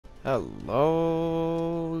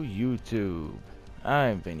Hello, YouTube.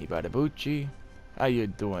 I'm Vinny Badabucci. How you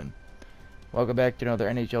doing? Welcome back to another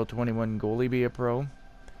NHL 21 Goalie Be a Pro.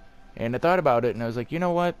 And I thought about it, and I was like, you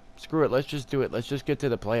know what? Screw it. Let's just do it. Let's just get to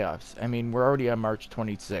the playoffs. I mean, we're already on March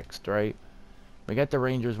 26th, right? We got the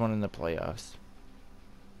Rangers one in the playoffs.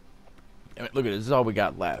 I mean, look at this. This is all we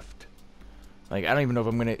got left. Like, I don't even know if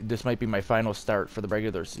I'm gonna. This might be my final start for the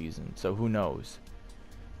regular season, so who knows?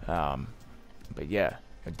 But yeah.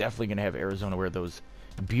 We're definitely going to have Arizona wear those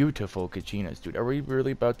beautiful Kachinas. Dude, are we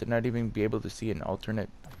really about to not even be able to see an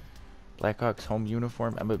alternate Blackhawks home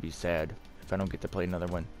uniform? I'm going to be sad if I don't get to play another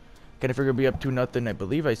one. Can I figure be up 2-0? I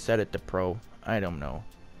believe I set it to pro. I don't know.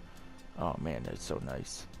 Oh, man, that's so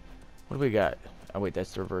nice. What do we got? Oh, wait,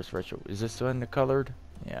 that's the reverse retro. Is this one the colored?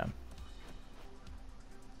 Yeah.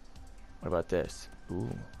 What about this? Ooh.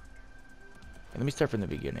 And let me start from the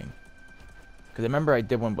beginning. Because I remember I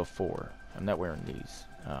did one before. I'm not wearing these.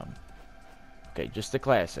 Okay, just the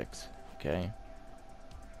classics. Okay.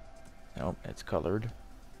 Nope, that's colored.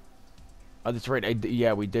 Oh, that's right.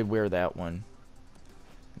 Yeah, we did wear that one.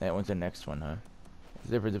 That one's the next one, huh? What's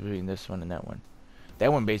the difference between this one and that one?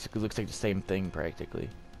 That one basically looks like the same thing, practically.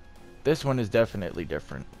 This one is definitely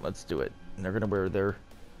different. Let's do it. And they're going to wear their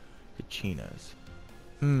Kachinas.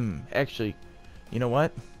 Actually, you know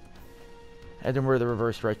what? Have them wear the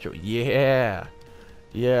reverse retro. Yeah!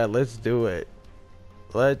 Yeah, let's do it.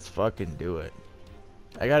 Let's fucking do it.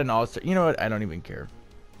 I got an all-star. You know what? I don't even care.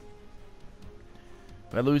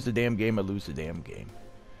 If I lose the damn game, I lose the damn game.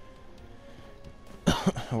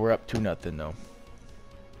 We're up 2-0 though.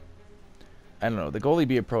 I don't know. The goalie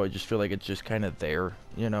be a pro, I just feel like it's just kind of there,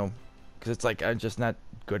 you know? Because it's like I'm just not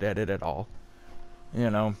good at it at all. You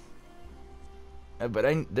know?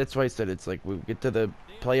 But that's why I said it's like we get to the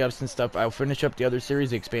playoffs and stuff. I'll finish up the other series,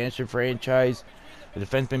 the expansion franchise, the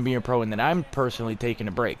defenseman being a pro, and then I'm personally taking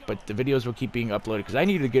a break. But the videos will keep being uploaded because I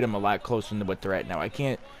need to get them a lot closer to what they're at now. I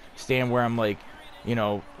can't stand where I'm like, you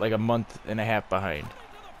know, like a month and a half behind.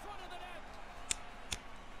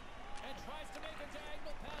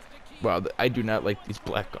 Wow, I do not like these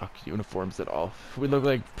Blackhawks uniforms at all. We look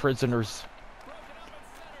like prisoners.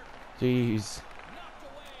 Jeez.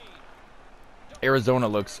 Arizona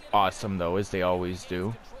looks awesome, though, as they always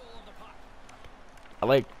do. I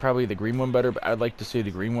like probably the green one better, but I'd like to see the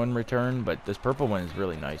green one return. But this purple one is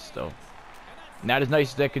really nice, though. Not as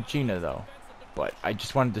nice as that Kachina, though. But I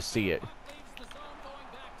just wanted to see it.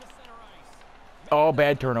 Oh,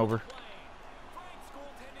 bad turnover.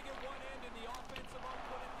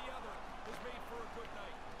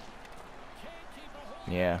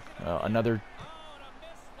 Yeah, another...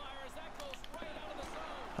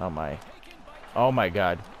 Oh, my. Oh, my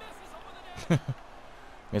God. I'm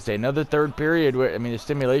gonna say another third period where, I mean, the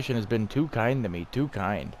stimulation has been too kind to me, too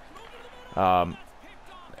kind. And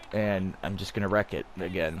I'm just gonna wreck it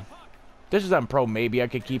again. This is on pro, maybe I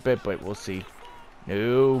could keep it, but we'll see.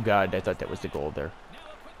 No, God, I thought that was the goal there.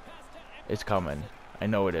 It's coming. I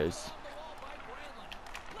know it is.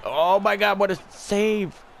 Oh my God, what a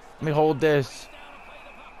save! Let me hold this.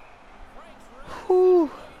 Whew.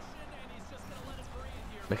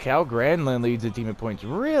 Mikhail Granlund leads the team in points.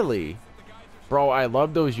 Really? Bro, I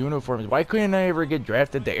love those uniforms. Why couldn't I ever get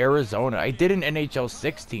drafted to Arizona? I did in NHL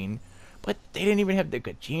 16, but they didn't even have the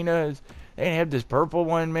Kachinas. They didn't have this purple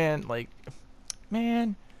one, man. Like,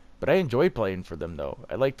 man. But I enjoy playing for them, though.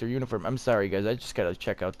 I like their uniform. I'm sorry, guys. I just got to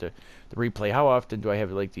check out the replay. How often do I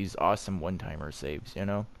have, like, these awesome one-timer saves, you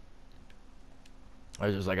know? I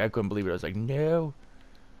was just like, I couldn't believe it. I was like, no.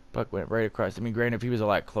 Puck went right across. I mean, granted, if he was a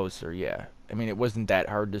lot closer, yeah. I mean, it wasn't that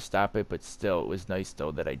hard to stop it, but still, it was nice,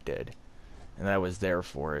 though, that I did. And I was there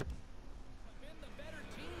for it.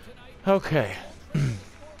 Okay.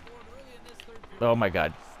 Oh my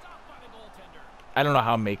God. I don't know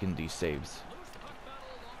how I'm making these saves.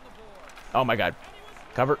 Oh my God.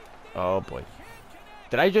 Cover. Oh boy.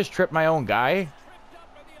 Did I just trip my own guy?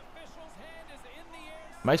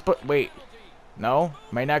 Am I supposed... Wait. No?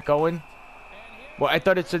 Am I not going? Well, I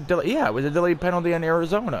thought it's a delay. Yeah, it was a delayed penalty on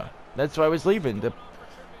Arizona. That's why I was leaving.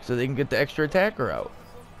 So they can get the extra attacker out.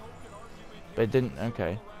 But it didn't.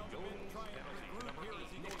 Okay.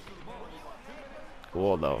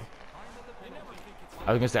 Cool, though.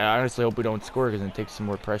 I was going to say, I honestly hope we don't score because it takes some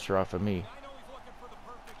more pressure off of me.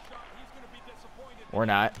 Or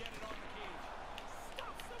not.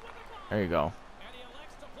 There you go.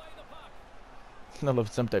 I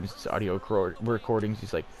love sometimes audio recordings.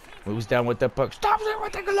 He's like, moves down with the puck. Stops it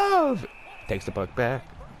with the glove. Takes the puck back.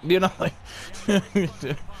 You know, like.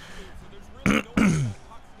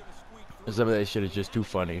 Some of that shit is just too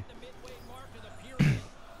funny.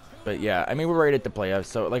 But yeah, I mean, we're right at the playoffs.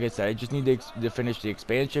 So like I said, I just need to finish the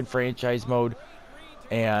expansion franchise mode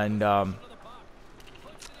and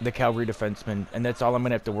the Calgary defenseman, and that's all I'm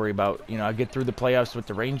gonna have to worry about. You know, I get through the playoffs with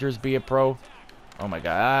the Rangers, be a pro. Oh my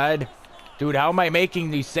God, dude, how am I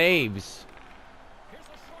making these saves?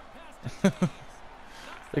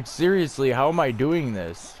 Like seriously, how am I doing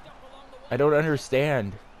this? I don't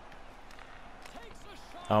understand.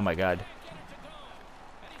 Oh my God.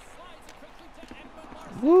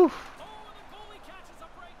 Woo.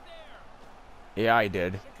 Yeah, I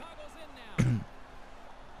did.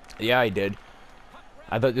 Yeah, I did.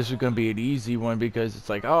 I thought this was going to be an easy one because it's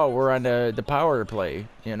like, oh, we're on the power play,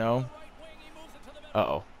 you know?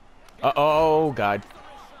 Uh-oh. Uh-oh, God.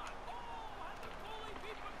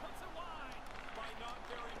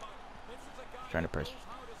 Trying to press.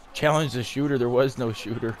 Challenge the shooter. There was no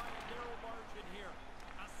shooter.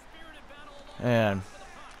 And...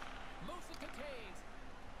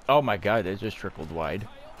 oh, my God. It just trickled wide.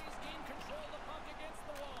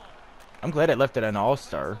 I'm glad I left it on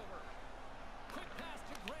All-Star.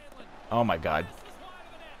 Oh, my God.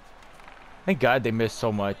 Thank God they missed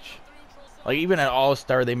so much. Like, even at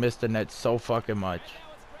All-Star, they missed the net so fucking much.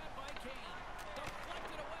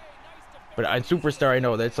 But on Superstar, I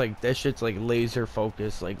know that's like, that shit's like laser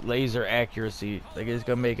focus, like laser accuracy. Like, it's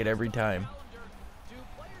gonna make it every time.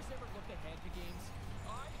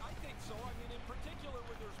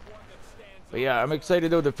 But yeah, I'm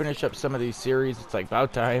excited though to finish up some of these series. It's like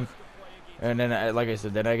about time. And then, like I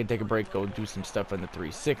said, then I can take a break, go do some stuff on the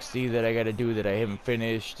 360 that I gotta do that I haven't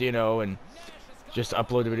finished, you know, and just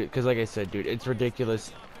upload it. Because like I said, dude, it's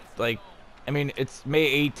ridiculous. Like, I mean, it's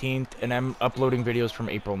May 18th, and I'm uploading videos from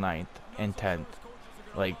April 9th and 10th.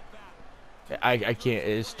 Like, I can't,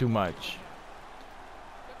 it's too much.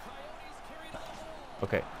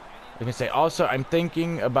 Okay. Like I say, also, I'm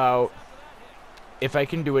thinking about, if I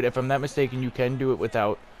can do it, if I'm not mistaken, you can do it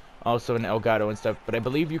without also an Elgato and stuff, but I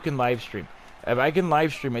believe you can live stream. If I can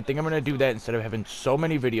live stream, I think I'm going to do that instead of having so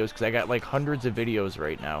many videos, because I got like hundreds of videos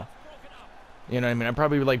right now. You know what I mean? I'm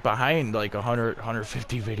probably like behind like 100,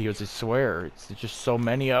 150 videos, I swear. It's just so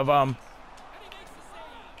many of them.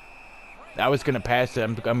 I was going to pass it.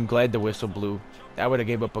 I'm glad the whistle blew. I would have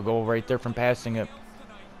gave up a goal right there from passing it.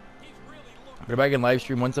 But if I can live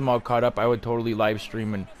stream, once I'm all caught up, I would totally live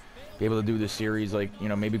stream and be able to do the series. Like, you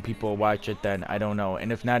know, maybe people will watch it then. I don't know.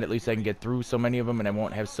 And if not, at least I can get through so many of them and I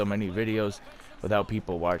won't have so many videos without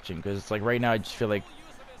people watching. Because it's like right now I just feel like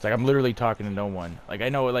it's like I'm literally talking to no one. Like, I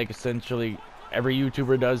know like essentially every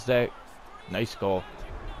YouTuber does that. Nice goal.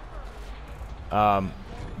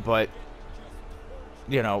 But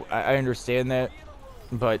you know, I understand that.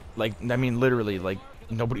 But like, I mean, literally, like,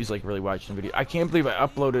 nobody's like really watching the video. I can't believe I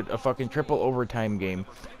uploaded a fucking triple overtime game,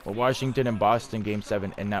 a Washington and Boston game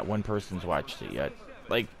 7, and not one person's watched it yet.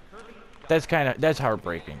 Like, that's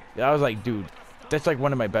heartbreaking. I was like, dude, that's like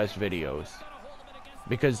one of my best videos,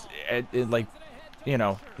 because it like, you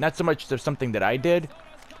know, not so much there's something that I did,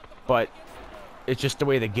 but it's just the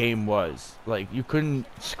way the game was. Like, you couldn't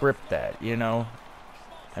script that, you know.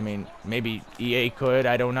 I mean, maybe EA could,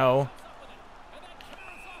 I don't know.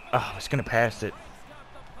 Oh, I was gonna pass it.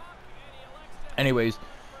 Anyways,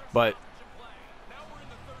 but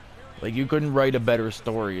like, you couldn't write a better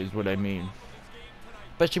story is what I mean.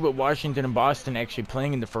 Especially with Washington and Boston actually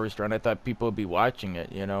playing in the first round, I thought people would be watching it,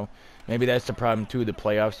 you know. Maybe that's the problem too, the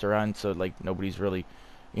playoffs are on, so like nobody's really,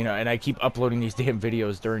 you know, and I keep uploading these damn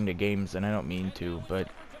videos during the games, and I don't mean to, but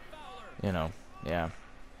you know, yeah.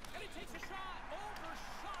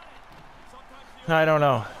 I don't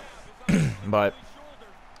know. But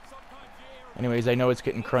anyways, I know it's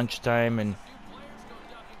getting crunch time, and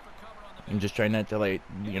I'm just trying not to, like,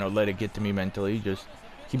 you know, let it get to me mentally. Just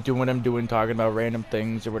keep doing what I'm doing, talking about random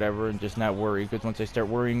things or whatever, and just not worry. Because once I start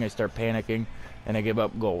worrying, I start panicking, and I give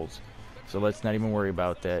up goals. So let's not even worry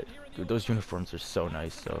about that. Dude, those uniforms are so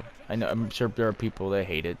nice. So I know, I'm sure there are people that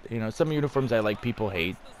hate it. You know, some uniforms I like, people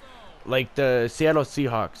hate. Like the Seattle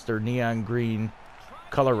Seahawks, their neon green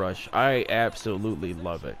color rush. I absolutely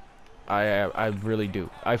love it. I really do.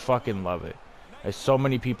 I fucking love it. So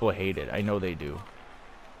many people hate it. I know they do.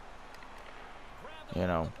 You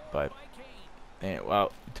know, but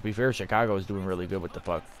well, to be fair, Chicago is doing really good with the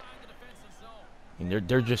puck. I mean,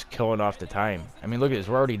 they're just killing off the time. I mean, look at this.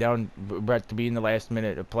 We're already down, about to be in the last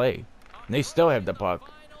minute of play, and they still have the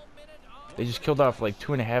puck. They just killed off like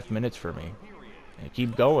 2.5 minutes for me. And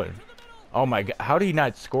keep going. Oh my God! How did he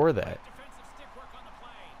not score that?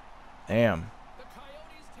 Damn.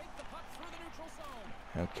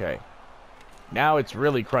 Okay. Now it's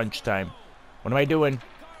really crunch time. What am I doing?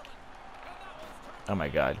 Oh my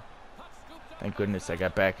God. Thank goodness I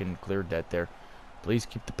got back and cleared that there. Please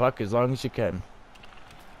keep the puck as long as you can.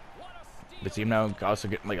 But see him now also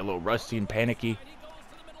getting like a little rusty and panicky.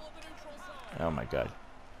 Oh my god.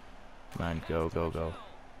 Come on, go, go, go.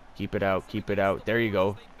 Keep it out, keep it out. There you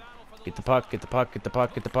go. Get the puck, get the puck, get the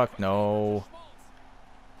puck, get the puck. No.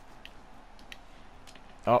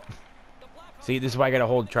 Oh. See, this is why I gotta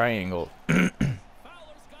hold triangle. There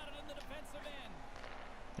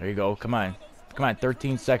you go. Come on. Come on,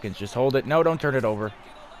 13 seconds. Just hold it. No, don't turn it over.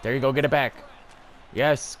 There you go. Get it back.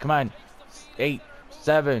 Yes, come on. 8,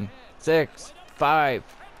 7, 6, 5,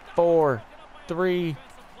 4, 3,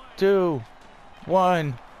 2,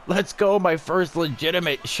 1. Let's go. My first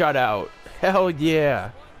legitimate shutout. Hell yeah.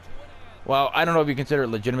 Well, I don't know if you consider it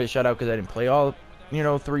legitimate shutout because I didn't play all,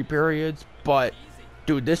 3 periods. But,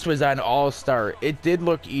 dude, this was on All-Star. It did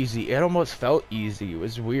look easy. It almost felt easy. It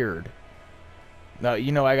was weird. Now,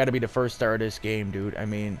 I got to be the first star of this game, dude. I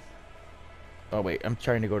mean... Oh, wait. I'm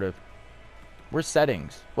trying to go to... Where's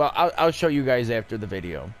settings? Well, I'll show you guys after the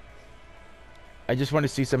video. I just want to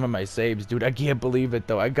see some of my saves, dude. I can't believe it,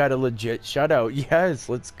 though. I got a legit shutout. Yes,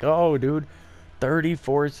 let's go, dude.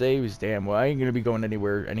 34 saves. Damn, well, I ain't going to be going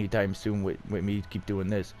anywhere anytime soon with me keep doing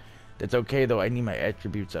this. That's okay, though. I need my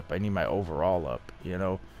attributes up. I need my overall up,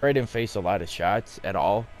 I didn't face a lot of shots at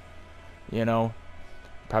all,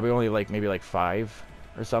 Probably only, maybe 5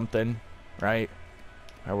 or something, right?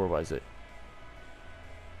 Or where was it?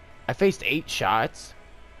 I faced 8 shots.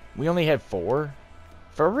 We only had 4.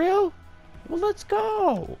 For real? Well, let's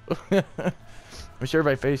go. I'm sure if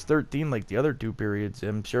I faced 13 like the other 2 periods,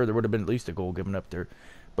 I'm sure there would have been at least a goal given up there.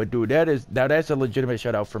 But, dude, that's a legitimate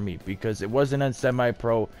shutout for me because it wasn't on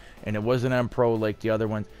semi-pro and it wasn't on pro like the other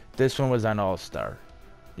ones. This one was on All-Star.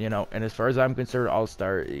 And as far as I'm concerned,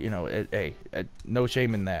 All-Star, hey, no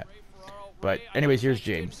shame in that. But anyways, here's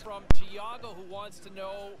James. From Tiago, who wants to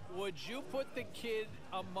know, would you put the kid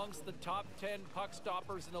amongst the top 10 puck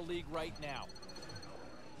stoppers in the league right now?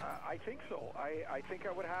 I think so. I think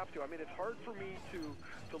I would have to. I mean, it's hard for me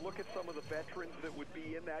to look at some of the veterans that would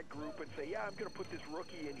be in that group and say, yeah, I'm going to put this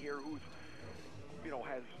rookie in here who's,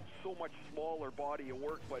 has so much smaller body of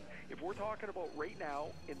work. But if we're talking about right now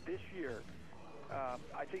in this year,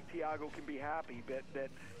 I think Tiago can be happy that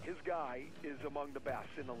his guy is among the best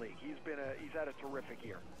in the league. He's had a terrific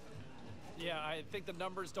year. Yeah, I think the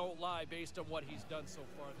numbers don't lie based on what he's done so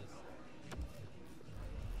far this.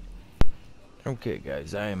 Okay,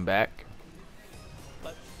 guys, I am back.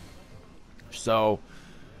 So,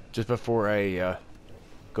 just before I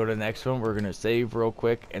go to the next one, we're gonna save real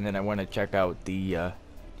quick, and then I want to check out the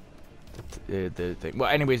thing. Well,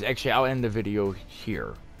 anyways, actually, I'll end the video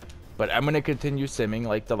here. But I'm going to continue simming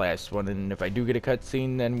like the last one, and if I do get a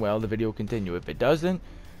cutscene, then, well, the video will continue. If it doesn't,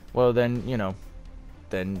 well, then,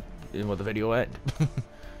 the video will end.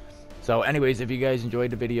 So, anyways, if you guys enjoyed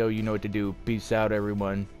the video, you know what to do. Peace out,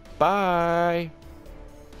 everyone. Bye!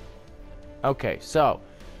 Okay, so,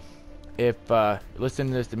 if, listen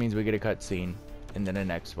to this, that means we get a cutscene, and then the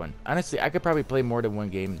next one. Honestly, I could probably play more than one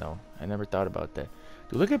game, though. I never thought about that.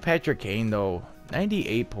 Dude, look at Patrick Kane, though.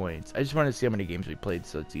 98 points. I just want to see how many games we played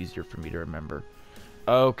so it's easier for me to remember.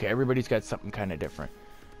 Okay, everybody's got something kind of different.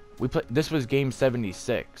 This was game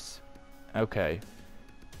 76. Okay.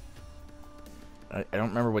 I don't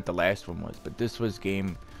remember what the last one was, but this was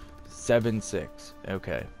game 7-6.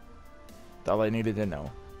 Okay. That's all I needed to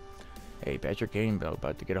know. Hey, Patrick Kane, though,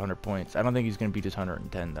 about to get 100 points. I don't think he's going to beat his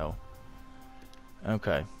 110, though.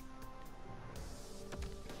 Okay.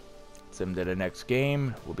 Sim to the next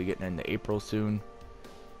game. We'll be getting into April soon.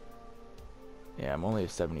 Yeah, I'm only a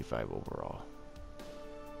 75 overall.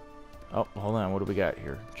 Oh, hold on. What do we got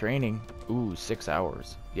here? Training. Ooh, 6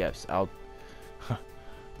 hours. Yes, I'll...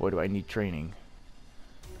 Boy, do I need training.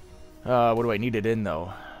 What do I need it in,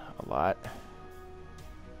 though? A lot.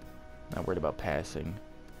 Not worried about passing.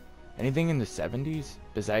 Anything in the 70s?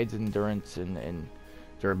 Besides endurance and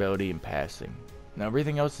durability and passing. Now,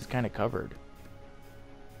 everything else is kind of covered.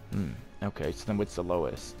 Okay, so then what's the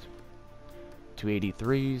lowest?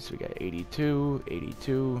 283s, we got 82,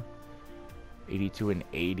 82, 82 and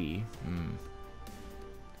 80.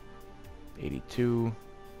 82.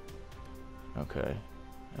 Okay,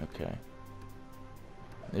 okay.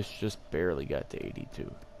 This just barely got to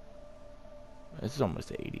 82. This is almost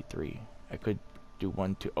to 83. I could do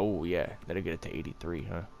 1, 2. Oh, yeah, that'll get it to 83,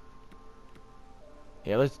 huh?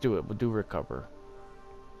 Yeah, let's do it. We'll do recover.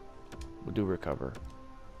 We'll do recover.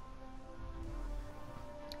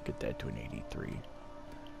 Get that to an 83.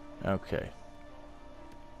 Okay.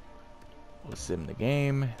 We'll sim the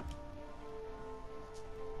game.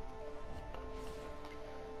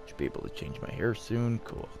 Should be able to change my hair soon.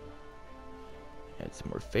 Cool. Add some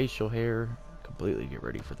more facial hair. Completely get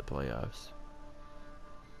ready for the playoffs.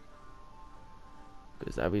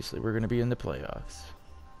 Because obviously we're going to be in the playoffs.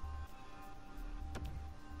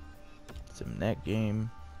 Sim that game.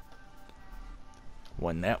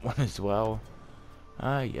 Won that one as well.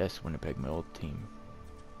 Ah, yes, Winnipeg, my old team.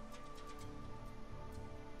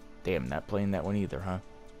 Damn, not playing that one either, huh?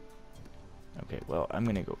 Okay, well, I'm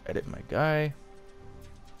going to go edit my guy.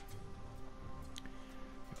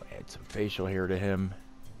 Add some facial hair to him.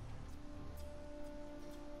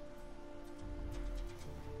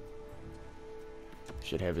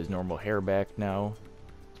 Should have his normal hair back now.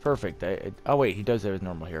 It's perfect. Oh, wait, he does have his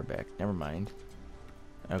normal hair back. Never mind.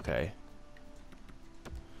 Okay.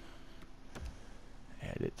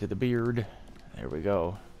 Add it to the beard. There we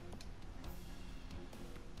go.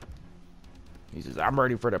 He says, I'm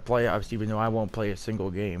ready for the playoffs, even though I won't play a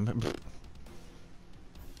single game.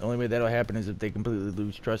 The only way that'll happen is if they completely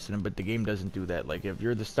lose trust in him, but the game doesn't do that. Like, if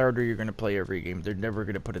you're the starter, you're going to play every game. They're never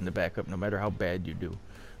going to put in the backup, no matter how bad you do.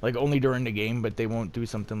 Like, only during the game, but they won't do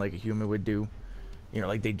something like a human would do. You know,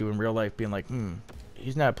 like they do in real life, being like,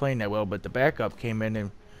 he's not playing that well, but the backup came in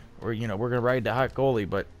and, or, you know, we're going to ride the hot goalie,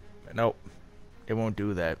 but nope, it won't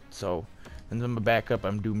do that. So, since I'm a backup,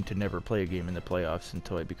 I'm doomed to never play a game in the playoffs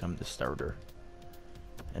until I become the starter.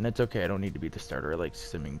 And that's okay, I don't need to be the starter. I like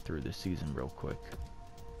simming through the season real quick.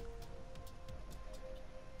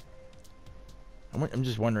 I'm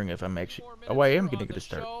just wondering if I'm actually... Oh, I am going to get a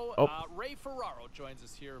start. Oh. Ray Ferraro joins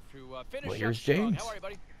us here to finish well, here's up James. How are you,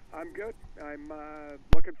 buddy? I'm good. I'm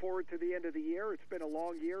looking forward to the end of the year. It's been a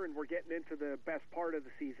long year, and we're getting into the best part of the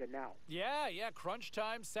season now. Yeah, crunch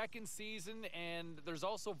time, second season, and there's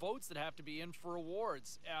also votes that have to be in for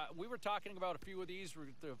awards. We were talking about a few of these,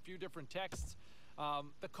 a few different texts.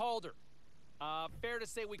 The Calder. Fair to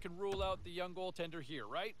say we can rule out the young goaltender here,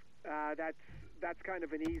 right? That's kind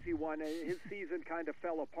of an easy one. His season kind of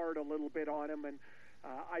fell apart a little bit on him, and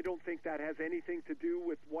I don't think that has anything to do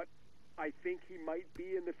with what I think he might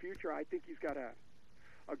be in the future. I think he's got a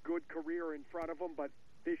good career in front of him, but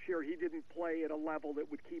this year he didn't play at a level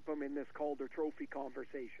that would keep him in this Calder Trophy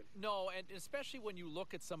conversation. No, and especially when you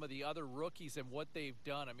look at some of the other rookies and what they've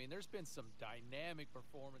done. I mean, there's been some dynamic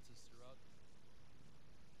performances throughout.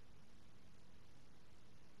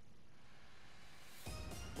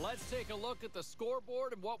 Let's take a look at the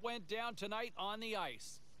scoreboard and what went down tonight on the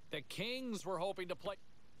ice. The Kings were hoping to play.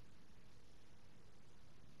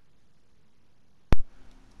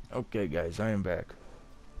 Okay, guys, I am back.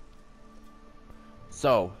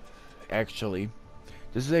 So, actually,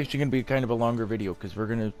 this is actually gonna be kind of a longer video because we're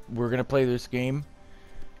gonna play this game.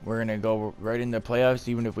 We're gonna go right into the playoffs,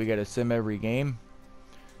 even if we gotta sim every game.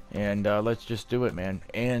 And let's just do it, man.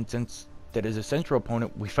 And since that is a central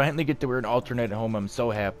opponent, we finally get to wear an alternate at home. I'm so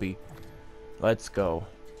happy. Let's go.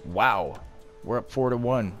 Wow, we're up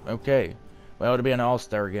 4-1. Okay, well, it'll be an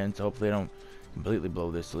all-star again, so hopefully I don't completely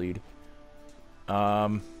blow this lead.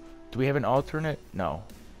 Do we have an alternate? No.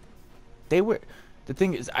 They were. The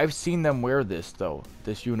thing is, I've seen them wear this though,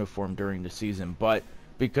 this uniform during the season, but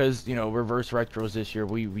because, you know, reverse retros this year,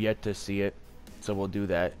 we've yet to see it, so we'll do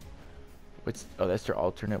that. Oh, that's their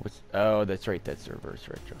alternate. Oh, that's right, that's the reverse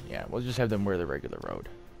retro. Yeah, we'll just have them wear the regular road.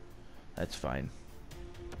 That's fine.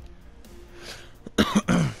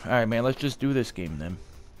 Alright, man, let's just do this game then.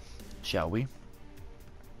 Shall we?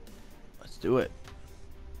 Let's do it.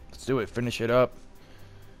 Let's do it. Finish it up.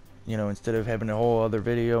 You know, instead of having a whole other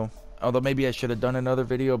video. Although maybe I should have done another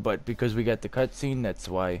video, but because we got the cutscene, that's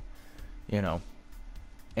why, you know.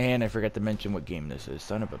 And I forgot to mention what game this is.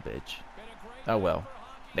 Son of a bitch. Oh, well.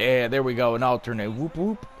 Yeah, there we go. An alternate. Whoop,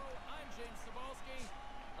 whoop.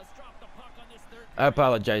 I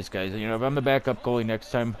apologize, guys. You know, if I'm the backup goalie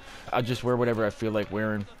next time, I'll just wear whatever I feel like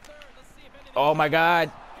wearing. Oh, my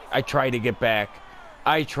God. I tried to get back.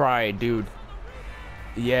 I tried, dude.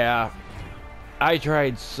 Yeah. I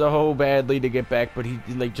tried so badly to get back, but he,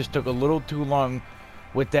 like, just took a little too long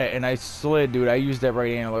with that, and I slid, dude. I used that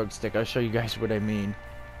right analog stick. I'll show you guys what I mean.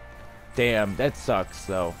 Damn, that sucks,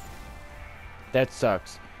 though. That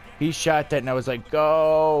sucks. He shot that, and I was like,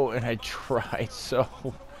 go! And I tried so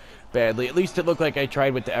badly. At least it looked like I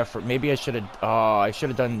tried with the effort. Maybe I should have... Oh, I should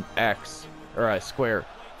have done X. Or a square.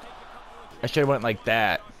 I should have went like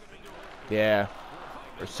that. Yeah.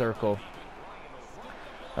 Or circle.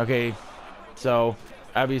 Okay. So,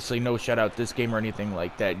 obviously no shutout this game or anything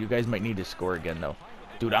like that. You guys might need to score again, though.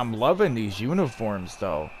 Dude, I'm loving these uniforms,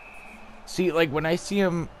 though. See, like, when I see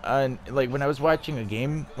them, like, when I was watching a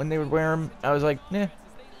game when they would wear them, I was like, nah.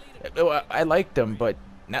 I liked them, but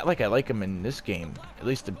not like I like them in this game. At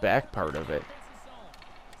least the back part of it.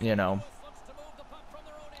 You know.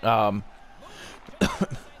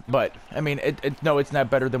 But, I mean, no, it's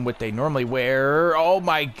not better than what they normally wear. Oh,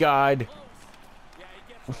 my God.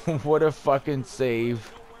 What a fucking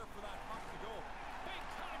save.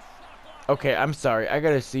 Okay, I'm sorry. I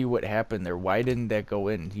gotta see what happened there. Why didn't that go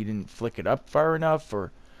in? He didn't flick it up far enough,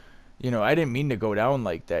 or, you know, I didn't mean to go down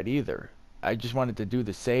like that either. I just wanted to do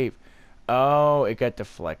the save. Oh, it got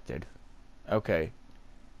deflected. Okay.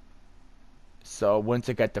 So once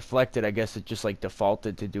it got deflected, I guess it just like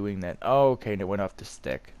defaulted to doing that. Oh, okay, and it went off the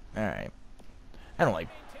stick. Alright. I don't like...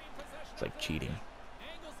 It's like cheating.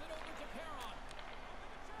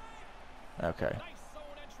 Okay.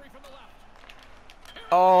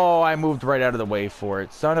 Oh, I moved right out of the way for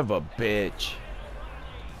it. Son of a bitch.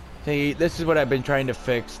 See, this is what I've been trying to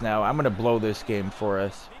fix now. I'm going to blow this game for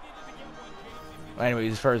us.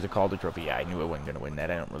 Anyways, as far as the Calder Trophy, yeah, I knew I wasn't going to win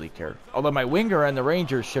that. I don't really care. Although my winger on the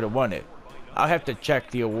Rangers should have won it. I'll have to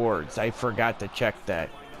check the awards. I forgot to check that.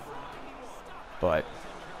 But,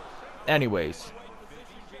 anyways.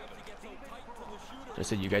 I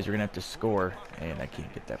said you guys are going to have to score. And I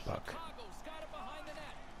can't get that puck.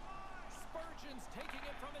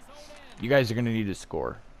 You guys are going to need to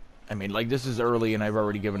score. I mean, like, this is early and I've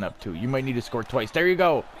already given up 2. You might need to score twice. There you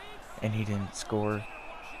go. And he didn't score.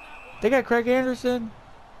 They got Craig Anderson?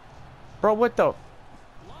 Bro, what the...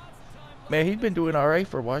 Man, he's been doing alright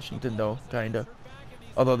for Washington, though, kind of.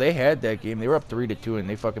 Although they had that game. They were up 3-2 and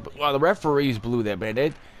they fucking... Wow, the referees blew that, man.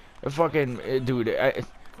 It fucking... Dude,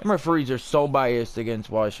 them referees are so biased against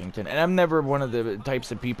Washington. And I'm never one of the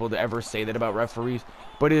types of people to ever say that about referees.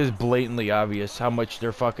 But it is blatantly obvious how much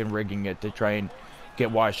they're fucking rigging it to try and get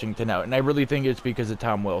Washington out. And I really think it's because of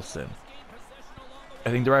Tom Wilson. I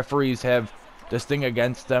think the referees have this thing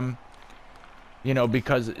against them. You know,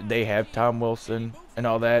 because they have Tom Wilson and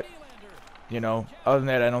all that. You know, other than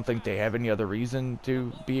that, I don't think they have any other reason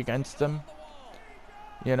to be against them.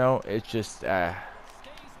 You know, it's just, like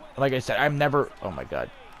I said, I'm never, oh my God.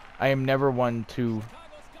 I am never one to,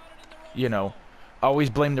 you know, always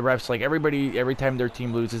blame the refs. Like, everybody, every time their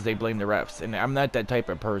team loses, they blame the refs. And I'm not that type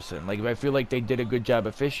of person. Like, if I feel like they did a good job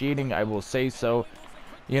officiating, I will say so.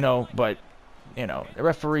 You know, but, you know, the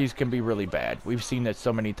referees can be really bad. We've seen that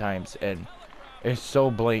so many times, and it's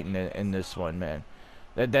so blatant in this one, man.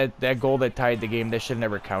 That goal that tied the game, that should have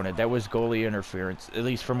never counted. That was goalie interference, at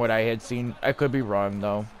least from what I had seen. I could be wrong,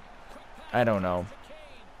 though. I don't know.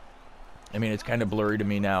 I mean, it's kind of blurry to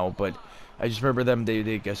me now, but I just remember them,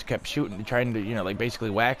 they just kept shooting, trying to, you know, like, basically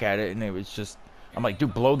whack at it, and it was just, I'm like,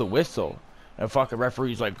 dude, blow the whistle. And fucking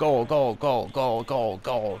referee's like, goal, goal, goal, goal, goal,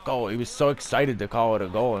 goal, goal. He was so excited to call it a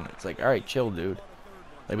goal, and it's like, all right, chill, dude.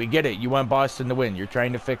 Like, we get it. You want Boston to win. You're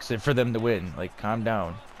trying to fix it for them to win. Like, calm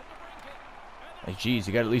down. Like, geez,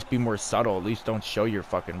 you gotta at least be more subtle. At least don't show you're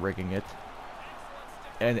fucking rigging it.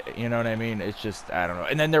 And, you know what I mean? It's just, I don't know.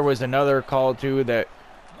 And then there was another call, too, that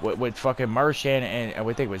with fucking Marchand and I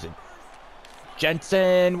think it was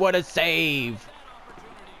Jensen. What a save.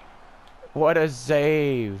 What a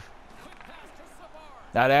save.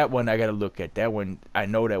 Now, that one I gotta look at. That one, I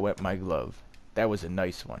know that went my glove. That was a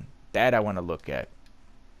nice one. That I want to look at.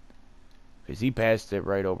 Because he passed it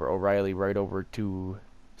right over O'Reilly, right over to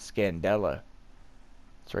Scandella.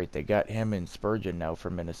 That's right, they got him and Spurgeon now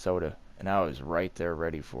from Minnesota. And I was right there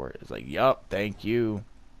ready for it. It's like, yup, thank you.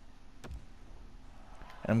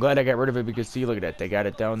 And I'm glad I got rid of it because, see, look at that. They got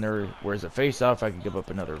it down there. Where's the face-off? I could give up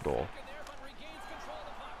another goal.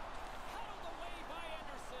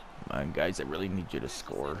 Come on, guys, I really need you to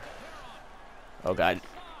score. Oh, God.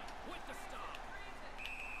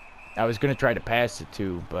 I was going to try to pass it,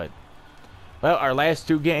 too, but... Well, our last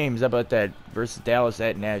 2 games, how about that? Versus Dallas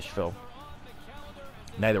at Nashville.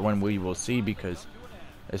 Neither one we will see because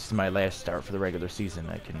this is my last start for the regular season.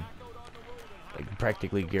 I can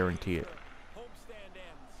practically guarantee it.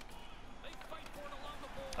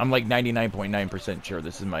 I'm like 99.9% sure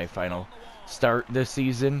this is my final start this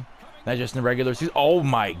season. Not just in the regular season. Oh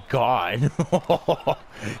my God.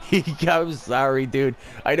 I'm sorry, dude.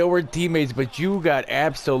 I know we're teammates, but you got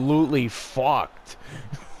absolutely fucked.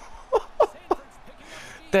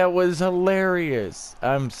 That was hilarious.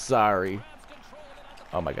 I'm sorry.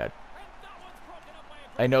 Oh my God.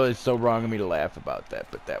 I know it's so wrong of me to laugh about that,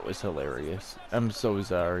 but that was hilarious. I'm so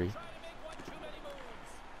sorry.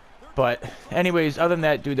 But anyways, other than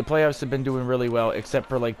that, dude, the playoffs have been doing really well, except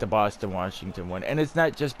for like the Boston-Washington one. And it's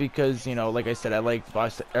not just because, you know, like I said, I like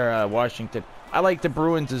Boston or Washington. I like the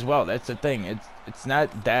Bruins as well. That's the thing. It's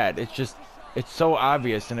not that. It's just it's so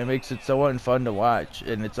obvious, and it makes it so unfun to watch,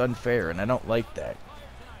 and it's unfair, and I don't like that.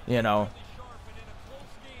 You know.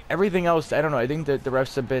 Everything else, I don't know. I think that the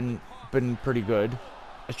refs have been pretty good.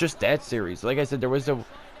 It's just that series. Like I said, there was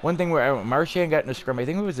one thing where Marchand got in a scrum. I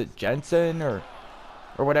think it was Jensen or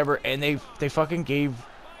whatever, and they fucking gave.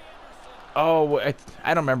 Oh, I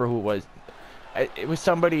don't remember who it was. it was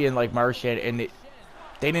somebody in like Marchand, and they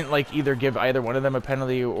didn't like either give either one of them a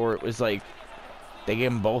penalty, or it was like they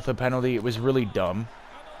gave them both a penalty. It was really dumb.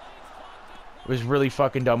 It was really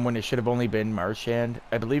fucking dumb when it should have only been Marchand.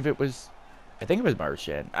 I think it was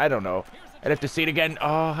Marchand. I don't know. I'd have to see it again.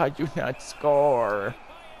 Oh, how'd you not score?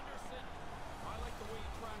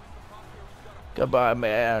 Come on,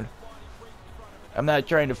 man. I'm not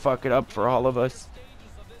trying to fuck it up for all of us.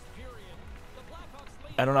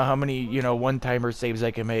 I don't know how many, one-timer saves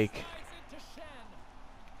I can make.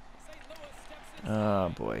 Oh,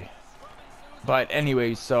 boy. But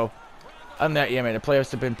anyways, so on that, yeah, man, the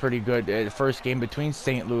playoffs have been pretty good. The first game between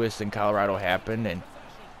St. Louis and Colorado happened, and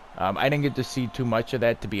I didn't get to see too much of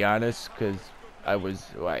that, to be honest, because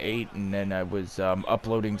I ate, and then I was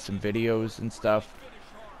uploading some videos and stuff.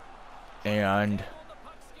 And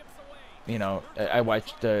I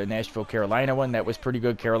watched the Nashville-Carolina one. That was pretty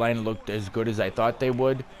good. Carolina looked as good as I thought they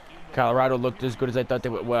would. Colorado looked as good as I thought they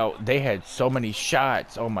would. Well, they had so many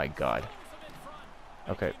shots. Oh, my God.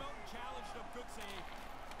 Okay.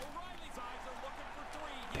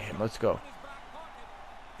 Damn, let's go.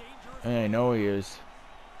 I know he is.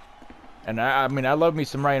 And I mean, I love me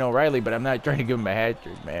some Ryan O'Reilly, but I'm not trying to give him a hat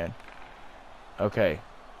trick, man. Okay.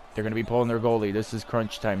 They're going to be pulling their goalie. This is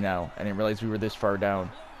crunch time now. I didn't realize we were this far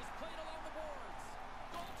down.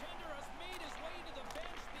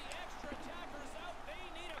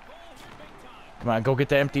 Come on, go get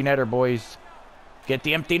the empty netter, boys. Get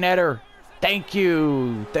the empty netter. Thank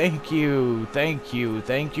you. Thank you. Thank you.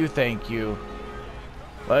 Thank you. Thank you.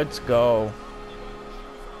 Let's go.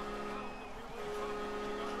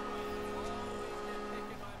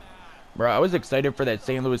 Bro, I was excited for that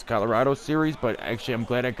St. Louis Colorado series, but actually I'm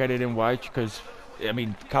glad I kind of didn't watch, because I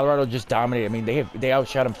mean, Colorado just dominated. I mean, they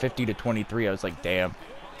outshot them 50-23. I was like, damn.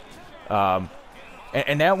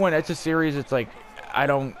 And that one, that's a series. It's like, I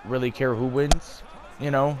don't really care who wins,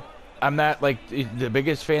 I'm not like the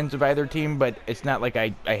biggest fans of either team, but it's not like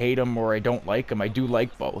I hate them or I don't like them. I do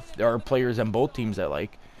like both. There are players on both teams I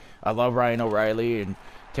like. I love Ryan O'Reilly and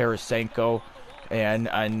Tarasenko, and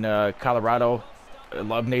on Colorado, I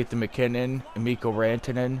love Nathan McKinnon and Mikko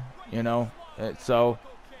Rantanen, so.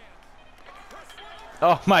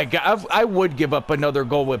 Oh my God, I would give up another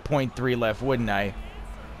goal with .3 left, wouldn't I?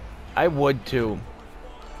 I would too.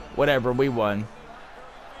 Whatever, we won.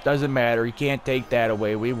 Doesn't matter. You can't take that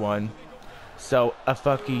away. We won. So,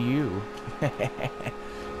 fuck you.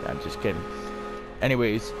 I'm just kidding.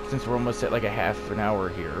 Anyways, since we're almost at like a half an hour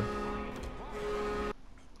here,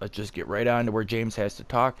 let's just get right on to where James has to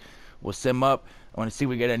talk. We'll sim up. I want to see if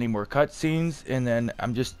we get any more cutscenes, and then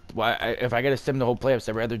if I got to sim the whole playoffs,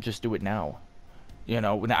 I'd rather just do it now.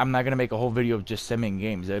 I'm not going to make a whole video of just simming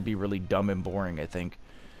games. That'd be really dumb and boring, I think.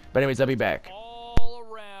 But anyways, I'll be back. All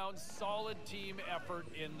around solid team effort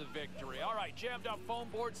in the victory. All right, jammed up phone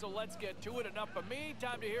board, so let's get to it. Enough of me.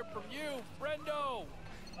 Time to hear from you, Brendo.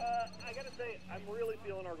 I gotta say, I'm really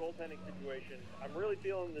feeling our goaltending situation. I'm really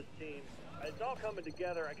feeling this team. It's all coming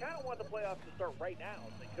together. I kind of want the playoffs to start right now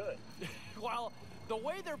if they could. Well, the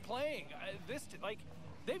way they're playing,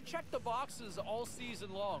 they've checked the boxes all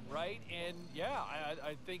season long, right? And yeah,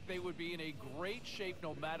 I think they would be in a great shape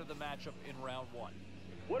no matter the matchup in round one.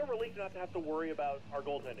 What a relief not to have to worry about our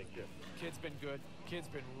goaltending, Jim. Kid's been good. Kid's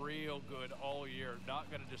been real good all year. Not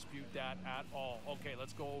going to dispute that at all. Okay,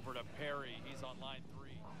 let's go over to Perry. He's on line 3.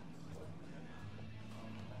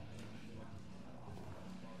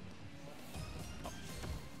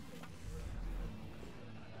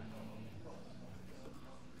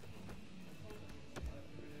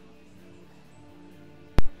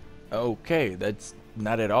 Okay, that's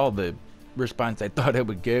not at all the response I thought I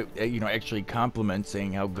would get. Actually compliment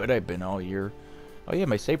saying how good I've been all year. Oh yeah,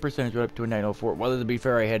 my save percentage went up to a 904. Well, to be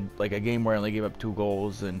fair, I had like a game where I only gave up 2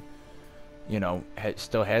 goals and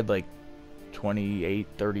still had like 28,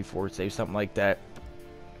 34 saves, something like that.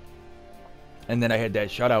 And then I had that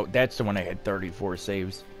shutout. That's the one I had 34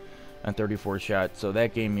 saves on 34 shots. So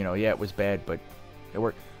that game, yeah, it was bad, but it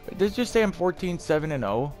worked. Did it just say I'm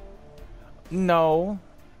 14-7-0? No,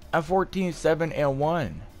 I'm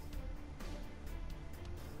 14-7-1.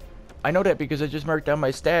 I know that because I just marked down my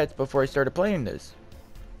stats before I started playing this.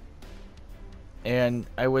 And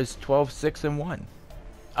I was 12-6-1.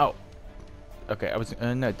 Oh. Okay, I was...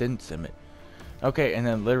 no, it didn't sim it. Okay, and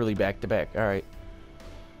then literally back-to-back. Alright.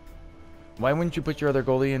 Why wouldn't you put your other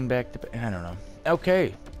goalie in back-to-back? I don't know.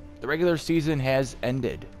 Okay. The regular season has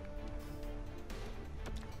ended.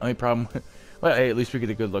 Only problem... Well, hey, at least we get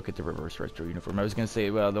a good look at the reverse retro uniform. I was going to say,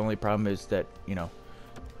 well, the only problem is that,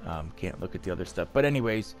 can't look at the other stuff. But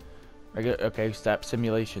anyways... Okay, stop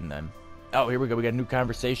simulation then. Oh, here we go. We got a new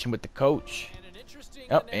conversation with the coach. And an Interesting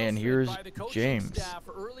Oh, and announcement here's by the coaching James. staff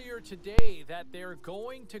earlier today that they're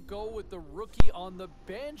going to go with the rookie on the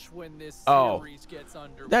bench when this Oh, series gets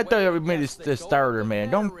underway. that thought we made Yes, the they go starter, with the man.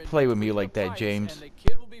 Don't veteran play with me between like the that, pipes, James. And the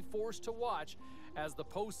kid will be forced to watch as the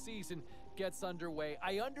postseason gets underway.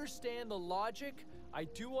 I understand the logic. I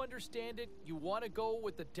do understand it. You want to go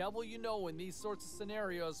with the devil you know in these sorts of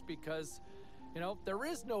scenarios because, you know, there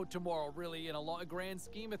is no tomorrow really in a grand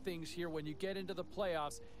scheme of things here when you get into the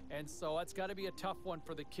playoffs. And so that's got to be a tough one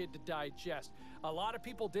for the kid to digest. A lot of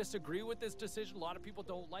people disagree with this decision. A lot of people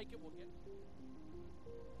don't like it. We'll get...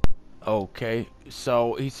 Okay,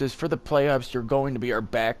 so he says for the playoffs you're going to be our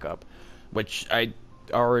backup, which I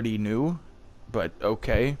already knew, but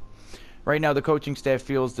okay. Right now the coaching staff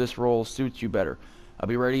feels this role suits you better. I'll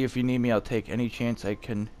be ready if you need me. I'll take any chance I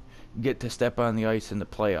can get to step on the ice in the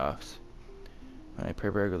playoffs. When I pray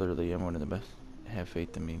regularly, I'm one of the best. Have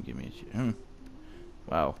faith in me and give me a chance.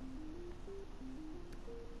 Wow.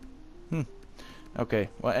 Okay,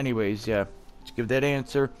 well anyways, yeah. Just give that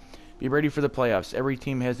answer. Be ready for the playoffs. Every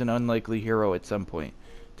team has an unlikely hero at some point.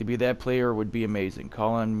 To be that player would be amazing.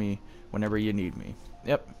 Call on me whenever you need me.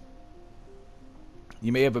 Yep.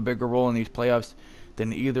 You may have a bigger role in these playoffs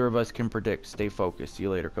than either of us can predict. Stay focused. See you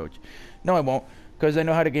later, coach. No, I won't, because I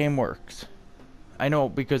know how the game works. I know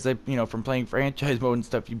because from playing franchise mode and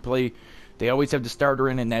stuff, you play, they always have the starter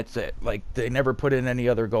in and that's it. Like, they never put in any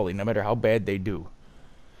other goalie, no matter how bad they do.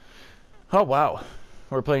 Oh, wow.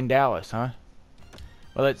 We're playing Dallas, huh?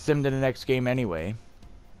 Well, let's sim to the next game anyway.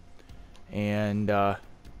 And, oh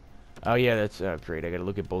yeah, that's great. I gotta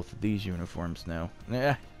look at both of these uniforms now.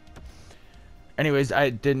 Yeah. Anyways, I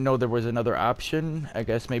didn't know there was another option. I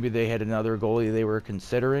guess maybe they had another goalie they were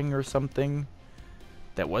considering or something.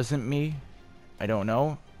 That wasn't me. I don't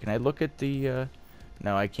know. Can I look at the,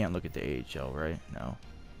 No, I can't look at the AHL, right? No.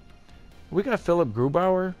 We got Philip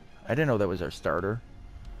Grubauer? I didn't know that was our starter.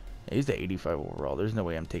 He's the 85 overall. There's no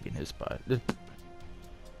way I'm taking his spot.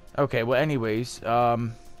 Okay, well, anyways, I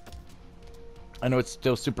know it's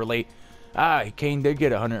still super late. Kane did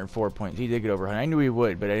get 104 points. He did get over 100. I knew he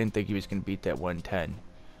would, but I didn't think he was going to beat that 110.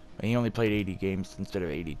 And he only played 80 games instead of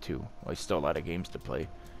 82. Well, he's still a lot of games to play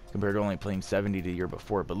compared to only playing 70 the year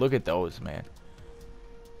before. But look at those, man.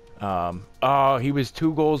 Oh, he was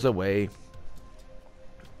 2 goals away.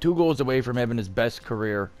 2 goals away from having his best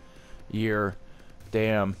career year.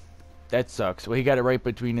 Damn. That sucks. Well, he got it right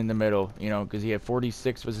between in the middle, because he had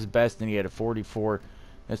 46 was his best, and he had a 44.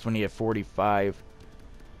 That's when he had 45.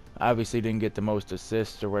 Obviously didn't get the most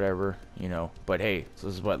assists or whatever, But hey, so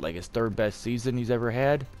this is what, like his 3rd best season he's ever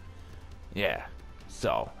had? Yeah.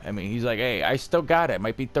 So, I mean, he's like, hey, I still got it.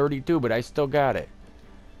 Might be 32, but I still got it.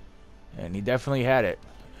 And he definitely had it.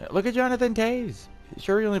 Look at Jonathan Toews.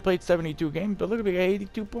 Sure, he only played 72 games, but look at me,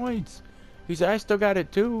 82 points. He said, I still got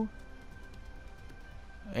it too.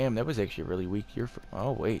 Damn, that was actually a really weak year for...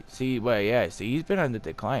 Oh, wait. See, well, yeah, see, he's been on the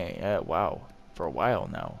decline. Yeah, wow. For a while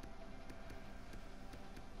now.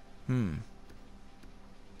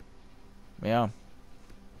 Yeah.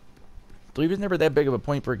 So he was never that big of a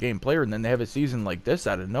point-per-game player, and then they have a season like this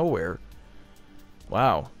out of nowhere.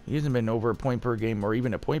 Wow. He hasn't been over a point per game or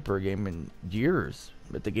even a point per game in years.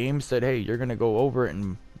 But the game said, hey, you're going to go over it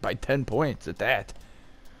and by 10 points at that.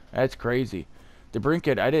 That's crazy.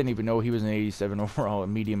 DeBrincat, I didn't even know he was an 87 overall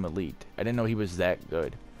and medium elite. I didn't know he was that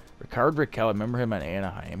good. Ricard Raquel, I remember him on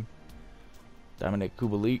Anaheim. Dominic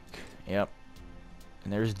Kubalik, yep.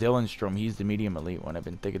 And there's Dylan Strom. He's the medium elite one. I've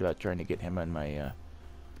been thinking about trying to get him on my,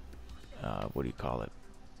 what do you call it?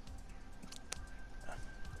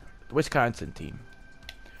 The Wisconsin team.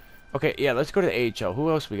 Okay, yeah, let's go to the AHL. Who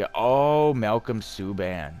else we got? Oh, Malcolm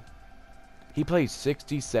Subban. He played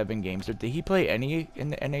 67 games. Did he play any in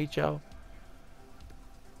the NHL?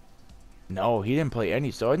 No, he didn't play any.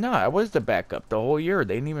 So, no, I was the backup the whole year.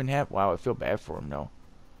 They didn't even have... Wow, I feel bad for him, though.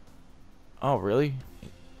 Oh, really?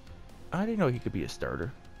 I didn't know he could be a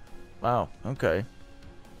starter. Wow, okay.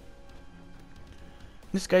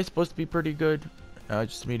 This guy's supposed to be pretty good.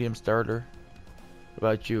 Just a medium starter. What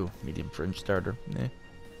about you? Medium fringe starter? Eh.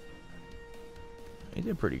 He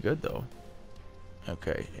did pretty good, though.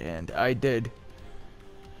 Okay, and I did...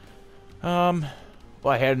 Well,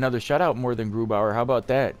 I had another shutout more than Grubauer. How about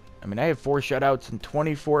that? I mean, I had 4 shutouts in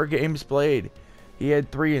 24 games played. He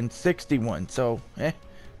had 3 in 61. So,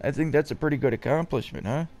 I think that's a pretty good accomplishment,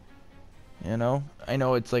 huh? You know? I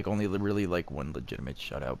know it's like only really like 1 legitimate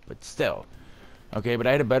shutout, but still. Okay, but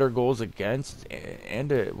I had a better goals against,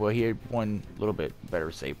 and well, he had 1 little bit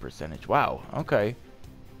better save percentage. Wow. Okay.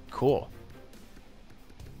 Cool.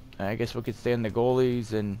 I guess we could stay in the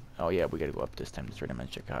goalies, and oh yeah, we gotta go up this time to trade him in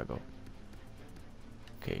Chicago.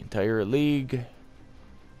 Okay, entire league.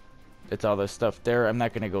 It's all this stuff there. I'm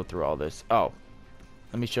not going to go through all this. Oh,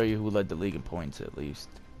 let me show you who led the league in points at least.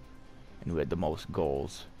 And who had the most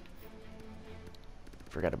goals.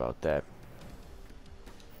 Forgot about that.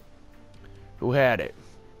 Who had it?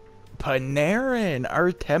 Panarin.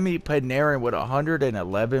 Artemi Panarin with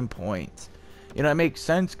 111 points. You know, it makes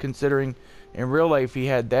sense considering in real life he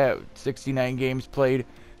had that. 69 games played,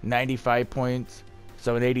 95 points.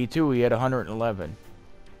 So in 82 he had 111.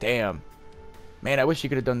 Damn. Man, I wish he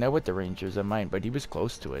could have done that with the Rangers on mine, but he was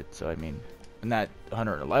close to it. So, I mean, not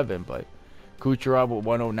 111, but Kucherov with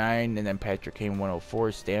 109, and then Patrick Kane 104,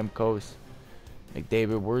 Stamkos.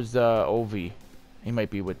 McDavid, where's Ovi? He might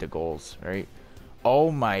be with the goals, right? Oh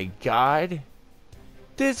my God.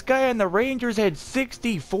 This guy on the Rangers had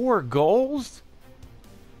 64 goals?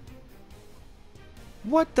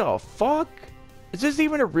 What the fuck? Is this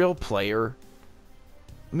even a real player?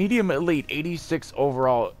 Medium elite, 86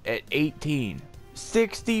 overall at 18.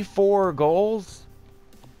 64 goals?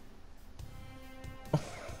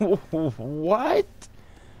 What?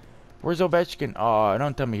 Where's Ovechkin? Oh,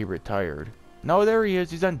 don't tell me he retired. No, there he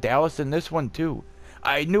is. He's on Dallas in this one too.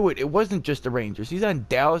 I knew it. It wasn't just the Rangers. He's on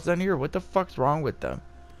Dallas on here. What the fuck's wrong with them?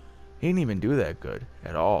 He didn't even do that good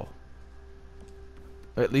at all.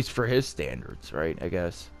 At least for his standards, right? I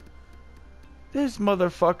guess. This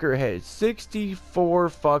motherfucker had 64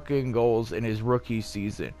 fucking goals in his rookie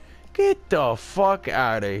season. Get the fuck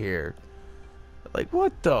out of here. Like,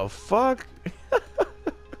 what the fuck?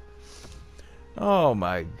 Oh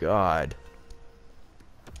my God.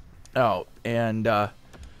 Oh, and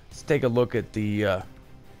let's take a look at the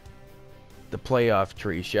playoff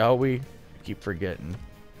tree, shall we? I keep forgetting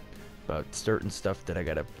about certain stuff that I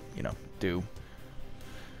gotta, you know, do.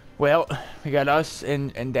 Well, we got us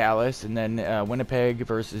in Dallas, and then Winnipeg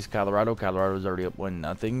versus Colorado. Colorado's already up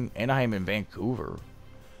 1-0. Anaheim and Vancouver.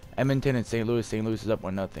 Edmonton and St. Louis. St. Louis is up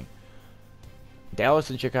 1-0. Dallas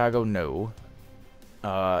and Chicago, no.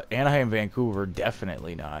 Anaheim, Vancouver,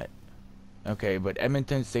 definitely not. Okay, but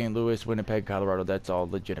Edmonton, St. Louis, Winnipeg, Colorado, that's all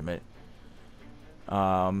legitimate.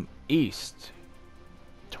 East.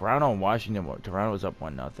 Toronto and Washington. Toronto's up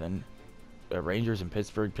 1-0. Rangers and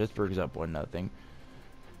Pittsburgh. Pittsburgh's up 1-0.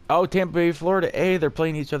 Oh, Tampa Bay, Florida. Hey, they're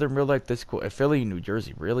playing each other in real life. This cool. Philly, New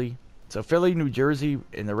Jersey, really? So Philly, New Jersey,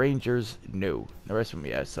 and the Rangers, no. The rest of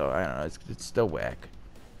them, yeah. So I don't know. It's still whack.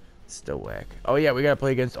 It's still whack. Oh yeah, we gotta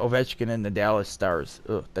play against Ovechkin and the Dallas Stars.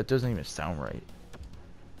 Ugh, that doesn't even sound right.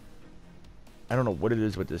 I don't know what it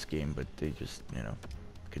is with this game, but they just, you know,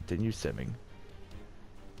 continue simming.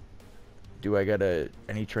 Do I got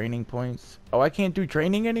any training points? Oh, I can't do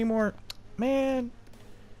training anymore? Man.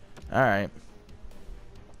 Alright.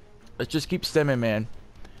 Let's just keep simming, man.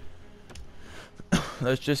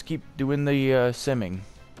 Let's just keep doing the simming.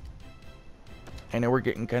 I know we're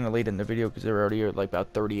getting kind of late in the video because they're already at like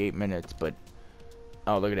about 38 minutes, but...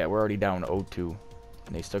 Oh, look at that. We're already down 0-2.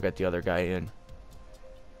 And they still got the other guy in.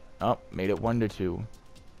 Oh, made it 1-2.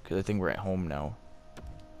 Because I think we're at home now.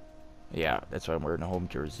 Yeah, that's why I'm wearing a home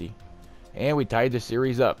jersey. And we tied the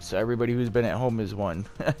series up, so everybody who's been at home has won.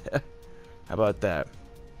 How about that?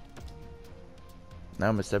 Now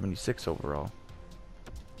I'm at 76 overall.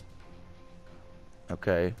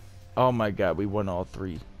 Okay. Oh my God, we won all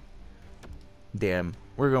three. Damn.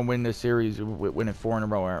 We're going to win this series. We're winning 4 in a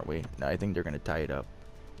row, aren't we? No, I think they're going to tie it up.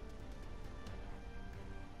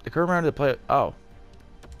 The current round of the play... Oh.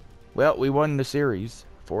 Well, we won the series.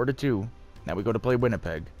 4-2. Now we go to play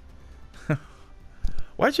Winnipeg.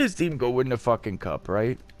 Watch his team go win the fucking cup,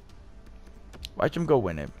 right? Watch him go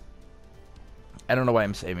win it. I don't know why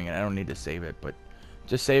I'm saving it. I don't need to save it, but...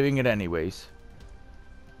 Just saving it anyways.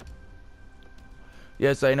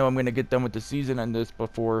 Yes, I know I'm going to get done with the season on this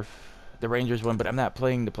before the Rangers win, but I'm not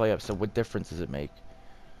playing the playoffs, so what difference does it make?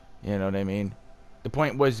 You know what I mean? The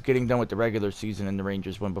point was getting done with the regular season and the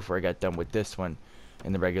Rangers win before I got done with this one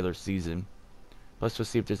in the regular season. Plus, we'll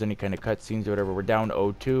see if there's any kind of cutscenes or whatever. We're down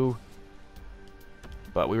 0-2.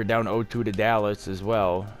 But we were down 0-2 to Dallas as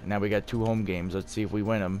well. Now we got 2 home games. Let's see if we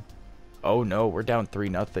win them. Oh, no. We're down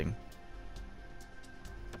 3-0.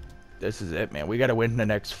 This is it, man. We got to win the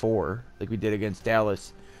next 4 like we did against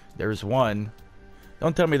Dallas. There's 1.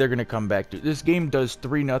 Don't tell me they're going to come back. Dude, this game does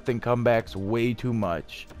 3-0 comebacks way too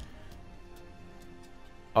much.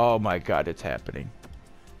 Oh, my God. It's happening.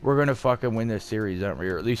 We're going to fucking win this series, aren't we?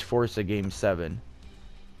 Or at least force a game 7.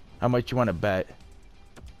 How much you want to bet?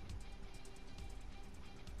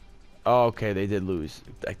 Oh, okay. They did lose.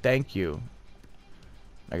 Thank you.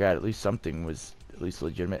 My God, at least something was... at least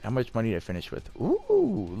legitimate. How much money did I finish with?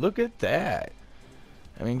 Ooh, look at that.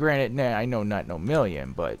 I mean, granted, nah, I know not no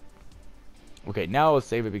million, but... Okay, now I'll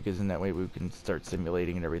save it because in that way we can start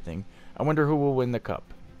simulating and everything. I wonder who will win the cup.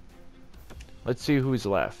 Let's see who's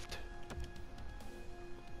left.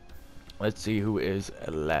 Let's see who is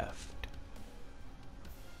left.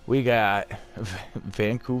 We got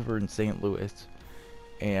Vancouver and St. Louis.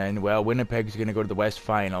 And, well, Winnipeg's going to go to the West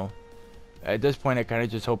Final. At this point, I kind of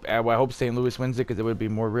just hope... I hope St. Louis wins it because it would be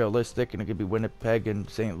more realistic. And it could be Winnipeg and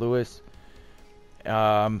St. Louis.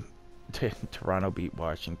 Toronto beat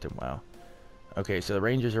Washington. Wow. Okay, so the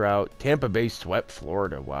Rangers are out. Tampa Bay swept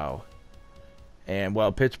Florida. Wow. And,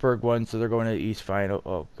 well, Pittsburgh won, so they're going to the East Final.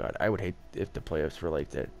 Oh, God. I would hate if the playoffs were like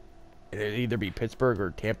that. It'd either be Pittsburgh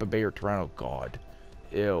or Tampa Bay or Toronto. God.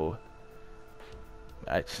 Ew.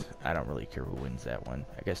 I don't really care who wins that one.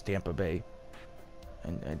 I guess Tampa Bay.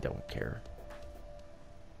 And I don't care.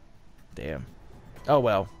 Damn. Oh,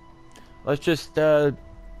 well. Let's just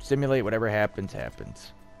simulate whatever happens.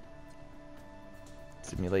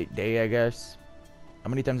 Simulate day, I guess. How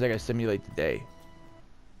many times I gotta simulate the day?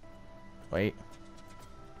 Wait.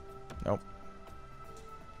 Nope.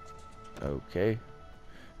 Okay.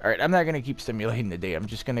 Alright, I'm not gonna keep simulating the day. I'm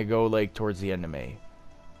just gonna go, like, towards the end of May.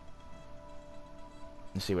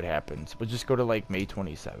 And see what happens. We'll just go to, like, May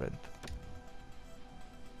 27th.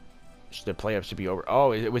 The playoffs should be over.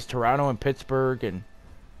 Oh, it was Toronto and Pittsburgh and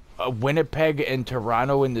Winnipeg and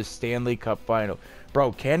Toronto in the Stanley Cup final.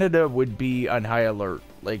 Bro, Canada would be on high alert.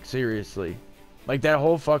 Like, seriously. Like, that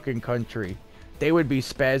whole fucking country. They would be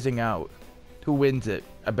spazzing out. Who wins it?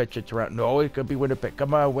 I bet you Toronto. No, it could be Winnipeg.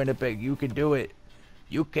 Come on, Winnipeg. You can do it.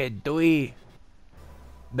 You can do it.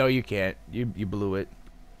 No, you can't. You blew it.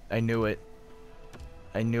 I knew it.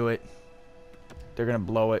 I knew it. They're gonna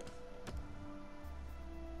blow it.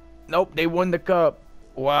 Nope, they won the cup.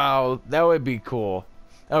 Wow, that would be cool.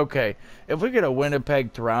 Okay, if we get a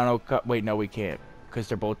Winnipeg-Toronto cup... Wait, no, we can't. Because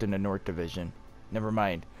they're both in the North Division. Never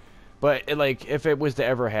mind. But, like, if it was to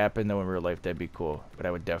ever happen, though, in real life, that'd be cool. But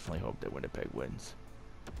I would definitely hope that Winnipeg wins.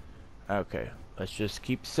 Okay, let's just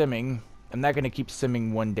keep simming. I'm not going to keep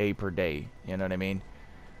simming one day per day. You know what I mean?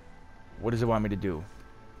 What does it want me to do?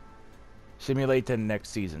 Simulate to the next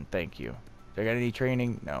season. Thank you. Do I got any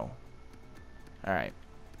training? No. Alright.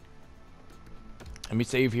 Let me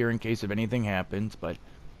save here in case if anything happens, but...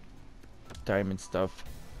 time and stuff.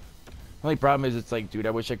 The only problem is it's like, dude,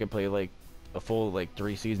 I wish I could play, like, a full, like,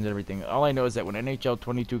 3 seasons and everything. All I know is that when NHL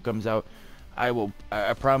 22 comes out,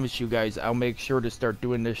 I promise you guys, I'll make sure to start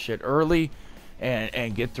doing this shit early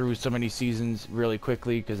and get through so many seasons really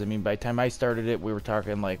quickly, because, I mean, by the time I started it, we were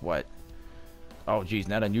talking, like, what? Oh, geez,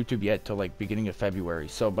 not on YouTube yet till, like, beginning of February.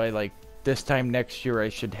 So by, like, this time next year, I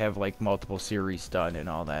should have, like, multiple series done and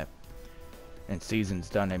all that. And seasons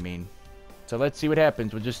done, I mean. So let's see what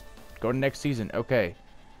happens. We'll just go to next season. Okay.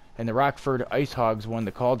 And the Rockford Ice Hogs won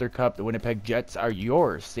the Calder Cup. The Winnipeg Jets are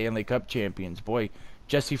your Stanley Cup champions. Boy,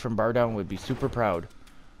 Jesse from Bardown would be super proud.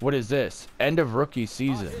 What is this? End of rookie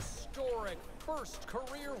season. A historic first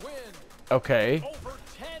career win. Okay. Over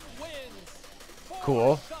 10 wins. 4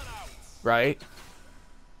 Cool. shutouts. Right.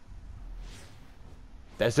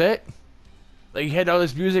 That's it? Like, you had all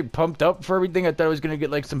this music pumped up for everything. I thought I was going to get,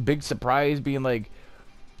 like, some big surprise being like,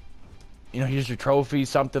 you know, here's your trophy,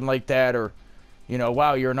 something like that. Or, you know,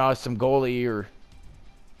 wow, you're an awesome goalie. Or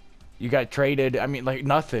you got traded. I mean, like,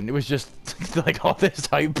 nothing. It was just, like, all this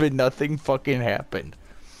hype and nothing fucking happened.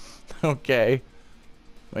 Okay.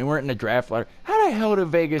 We weren't in the draft lottery. How the hell did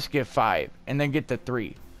Vegas get 5 and then get the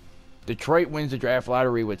 3? Detroit wins the draft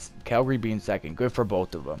lottery with Calgary being second. Good for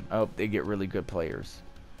both of them. I hope they get really good players.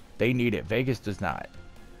 They need it. Vegas does not.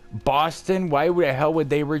 Boston, why the hell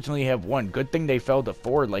would they originally have 1? Good thing they fell to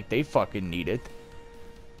 4. Like, they fucking need it.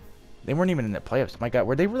 They weren't even in the playoffs. My God,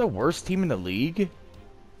 were they the worst team in the league?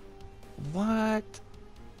 What?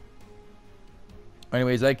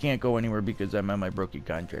 Anyways, I can't go anywhere because I'm on my rookie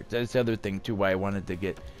contract. That's the other thing, too, why I wanted to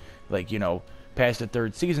get, like, you know, past the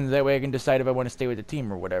 3rd season. That way I can decide if I want to stay with the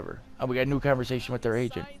team or whatever. Oh, we got a new conversation with their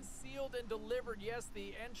agent. Signed, sealed, and delivered. Yes,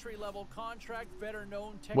 the entry-level contract, better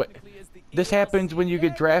known What? technically as the This happens when you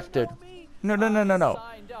get drafted. No.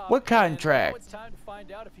 What contract? Now it's time to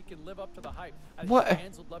find out if he can live up to the hype. I think What?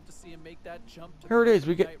 fans would love to see him make that jump to Here it the is.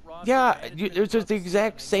 We get, right roster. yeah, Management it was just the loves to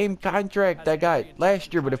exact see same him. contract I got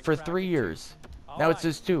last year, but for 3 years. Now it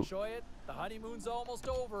says 2. Enjoy it. The honeymoon's almost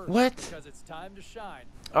over. What? Because it's time to shine.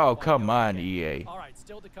 Oh, come on, EA. All right,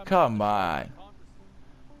 still to come. Come on.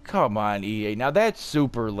 Come on, EA. Now that's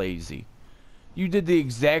super lazy. You did the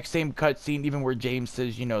exact same cutscene, even where James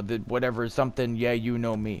says, you know, that whatever, something, yeah, you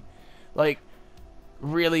know me. Like,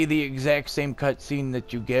 really the exact same cutscene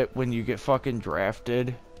that you get when you get fucking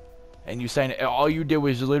drafted. And you sign it. All you did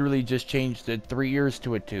was literally just change the 3 years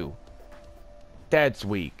to a 2. That's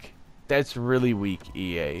weak. That's really weak,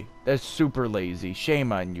 EA. That's super lazy.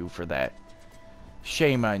 Shame on you for that.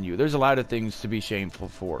 shame on you. There's a lot of things to be shameful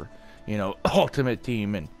for. You know, Ultimate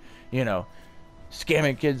Team and, you know,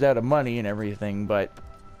 scamming kids out of money and everything. But,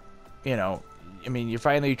 you know, I mean, you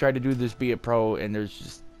finally tried to do this, be a pro, and there's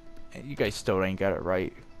just, you guys still ain't got it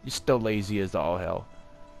right. You're still lazy as all hell.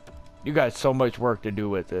 You got so much work to do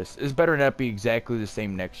with this. It's better not be exactly the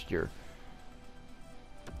same next year.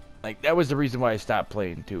 Like, that was the reason why I stopped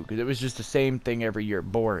playing, too. Because it was just the same thing every year.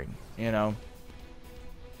 Boring, you know?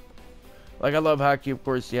 Like, I love hockey, of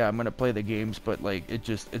course. Yeah, I'm going to play the games. But, like,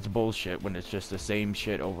 it's bullshit when it's just the same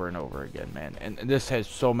shit over and over again, man. And this has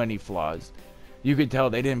so many flaws. You could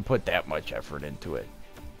tell they didn't put that much effort into it.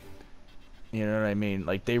 You know what I mean?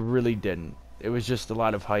 Like, they really didn't. It was just a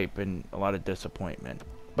lot of hype and a lot of disappointment.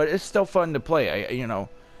 But it's still fun to play, you know.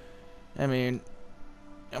 I mean...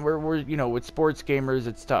 And we're, you know, with sports gamers,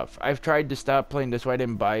 it's tough. I've tried to stop playing this, so I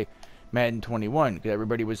didn't buy Madden 21, because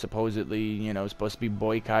everybody was supposedly, you know, supposed to be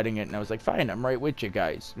boycotting it, and I was like, fine, I'm right with you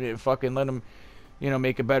guys. Fucking let them, you know,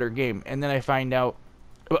 make a better game. And then I find out,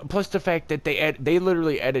 plus the fact that they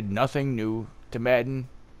literally added nothing new to Madden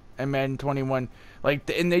and Madden 21. Like,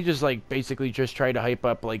 and they just, like, basically just try to hype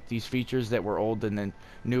up, like, these features that were old and then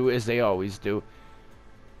new, as they always do.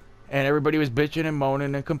 And everybody was bitching and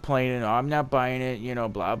moaning and complaining, oh, I'm not buying it, you know,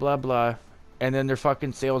 blah, blah, blah. And then their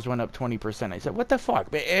fucking sales went up 20%. I said, what the fuck?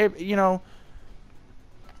 You know,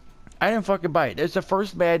 I didn't fucking buy it. It's the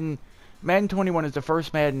first Madden 21 is the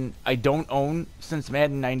first Madden I don't own since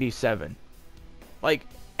Madden 97. Like,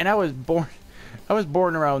 and I was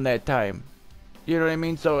born around that time. You know what I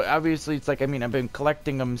mean? So, obviously, it's like, I mean, I've been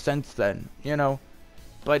collecting them since then, you know?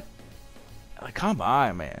 But, like, come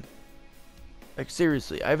on, man. Like,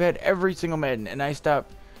 seriously, I've had every single Madden, and I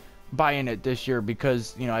stopped buying it this year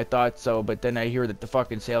because, you know, I thought so, but then I hear that the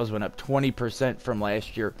fucking sales went up 20% from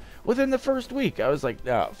last year within the first week. I was like,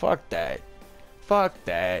 no, fuck that. Fuck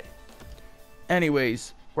that.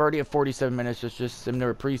 Anyways, we're already at 47 minutes. It's just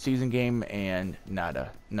another preseason game, and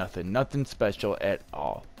nothing special at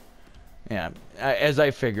all. Yeah, as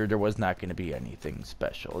I figured, there was not going to be anything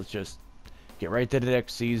special. It's just get right to the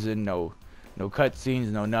next season, no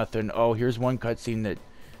cutscenes, no nothing. Oh, here's one cutscene that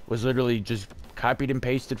was literally just copied and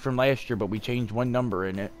pasted from last year, but we changed one number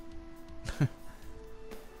in it.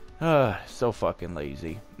 So fucking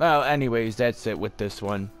lazy. Well, anyways, that's it with this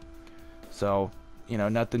one. So, you know,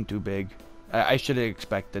 nothing too big. I should have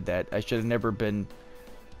expected that. I should have never been,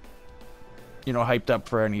 you know, hyped up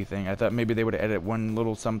for anything. I thought maybe they would have added one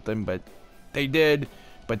little something, but they did.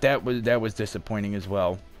 But that was disappointing as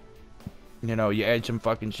well. You know, you add some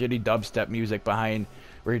fucking shitty dubstep music behind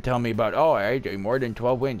where you're telling me about, oh, I had more than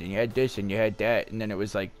 12 wins, and you had this, and you had that, and then it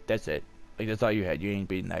was like, that's it. Like, that's all you had. You ain't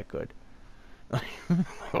being that good.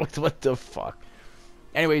 What the fuck?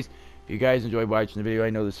 Anyways, if you guys enjoyed watching the video, I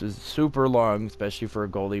know this is super long, especially for a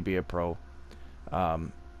Goalie Be a Pro.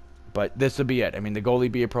 But this will be it. I mean, the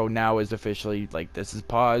Goalie Be a Pro now is officially, like, this is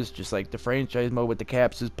paused, just like the franchise mode with the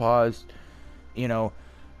caps is paused. You know,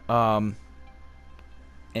 and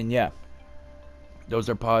yeah. Those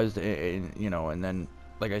are paused, and, you know, and then,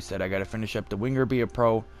 like I said, I got to finish up the Winger Be a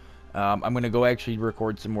Pro. I'm going to go actually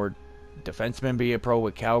record some more Defenseman Be a Pro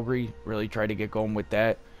with Calgary, really try to get going with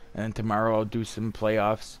that. And then tomorrow I'll do some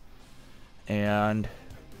playoffs. And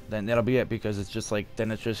then that'll be it, because it's just like,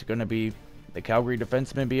 then it's just going to be the Calgary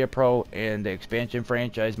Defenseman Be a Pro and the expansion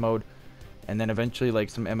franchise mode. And then eventually, like,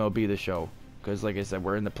 some MLB The Show. Because, like I said,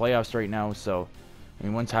 we're in the playoffs right now, so, I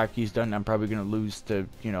mean, once hockey's done, I'm probably going to lose to,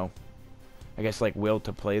 you know, I guess, like, will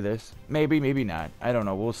to play this. Maybe not. I don't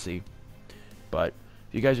know. We'll see. But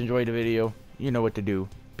if you guys enjoyed the video, you know what to do.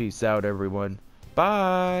 Peace out, everyone.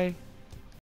 Bye.